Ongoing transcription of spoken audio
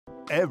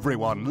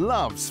Everyone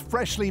loves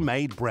freshly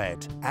made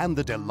bread and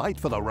the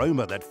delightful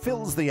aroma that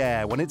fills the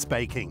air when it's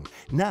baking.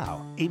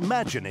 Now,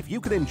 imagine if you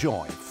could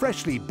enjoy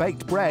freshly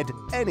baked bread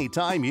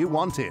anytime you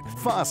want it,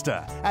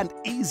 faster and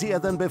easier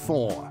than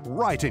before,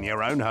 right in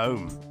your own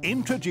home.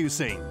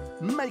 Introducing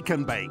Make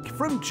and Bake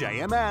from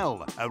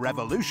JML, a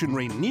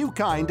revolutionary new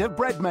kind of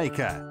bread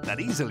maker that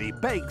easily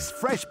bakes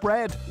fresh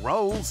bread,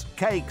 rolls,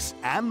 cakes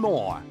and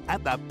more.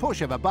 At the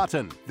push of a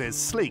button, this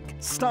sleek,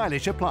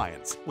 stylish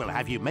appliance will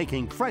have you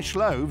making fresh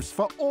loaves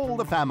for all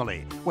the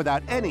family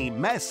without any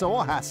mess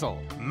or hassle.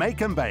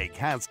 Make and Bake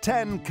has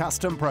 10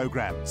 custom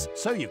programs,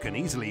 so you can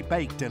easily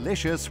bake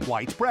delicious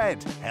white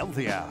bread,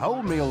 healthier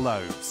wholemeal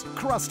loaves,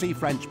 crusty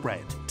French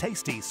bread,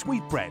 tasty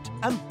sweet bread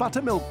and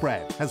buttermilk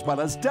bread, as well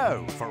as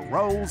dough for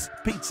rolls,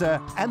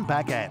 pizza and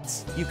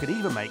baguettes. You can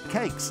even make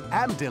cakes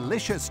and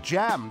delicious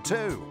jam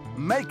too.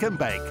 Make and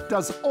Bake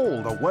does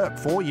all the work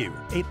for you.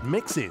 It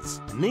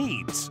mixes,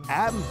 kneads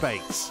and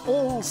bakes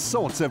all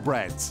sorts of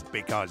breads.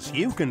 Because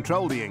you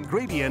control the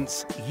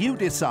ingredients, you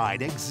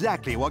decide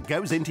exactly what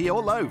goes into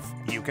your loaf.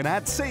 You can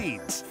add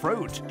seeds,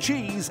 fruit,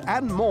 cheese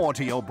and more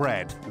to your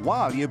bread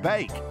while you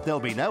bake. There'll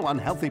be no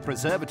unhealthy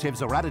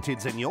preservatives or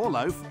additives in your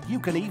loaf. You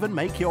can even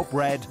make your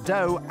bread,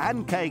 dough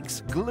and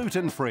cakes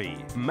gluten-free.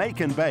 Make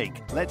and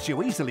Bake lets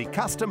you easily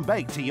custom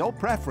bake to your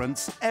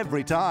preference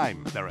every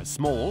time. There are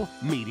small,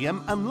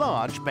 medium and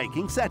large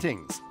baking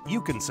settings. You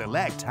can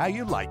select how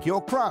you like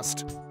your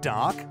crust,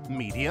 dark,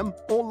 medium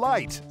or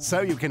light,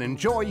 so you can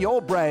enjoy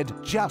your bread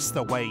just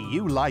the way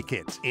you like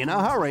it. In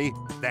a hurry,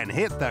 then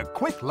hit the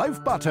quick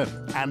loaf button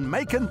and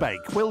Make and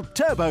Bake will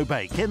turbo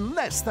bake in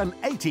less than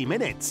 80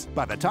 minutes.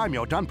 By the time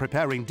you're done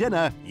preparing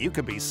dinner, you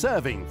can be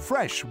serving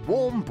fresh,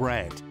 warm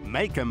bread.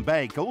 Make and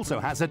Bake also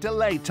has a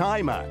delay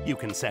timer. You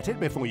can set it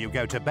before you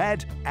go to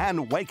bed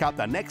and wake up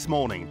the next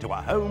morning to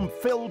a home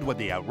filled with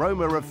the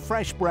aroma of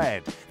fresh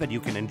bread that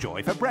you can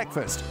enjoy for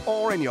breakfast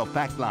or in your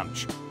packed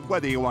lunch.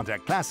 Whether you want a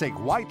classic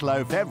white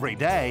loaf every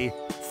day,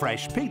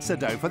 fresh pizza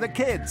dough for the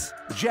kids,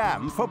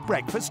 jam for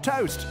breakfast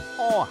toast,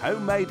 or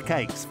homemade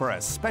cakes for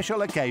a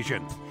special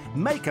occasion,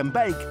 Make and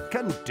Bake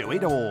can do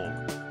it all.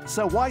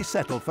 So why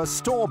settle for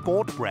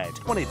store-bought bread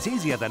when it's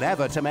easier than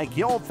ever to make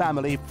your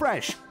family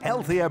fresh,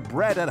 healthier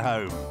bread at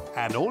home?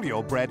 And all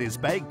your bread is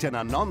baked in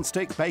a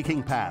non-stick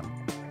baking pan.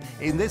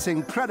 In this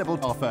incredible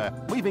offer,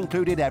 we've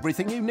included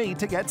everything you need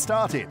to get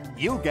started.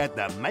 You'll get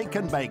the Make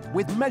and Bake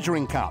with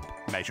measuring cup,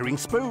 measuring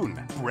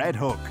spoon, bread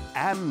hook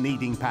and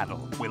kneading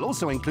paddle. We'll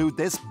also include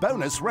this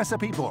bonus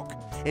recipe book.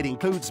 It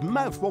includes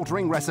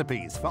mouth-watering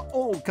recipes for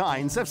all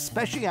kinds of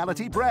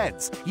specialty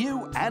breads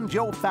you and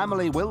your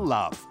family will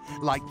love,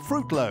 like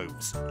fruit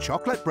loaves,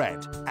 chocolate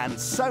bread and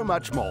so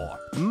much more.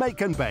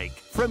 Make and Bake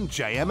from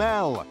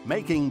JML,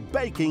 making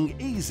baking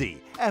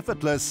easy,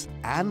 effortless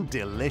and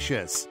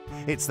delicious.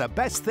 It's the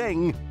best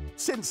thing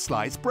since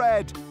sliced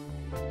bread.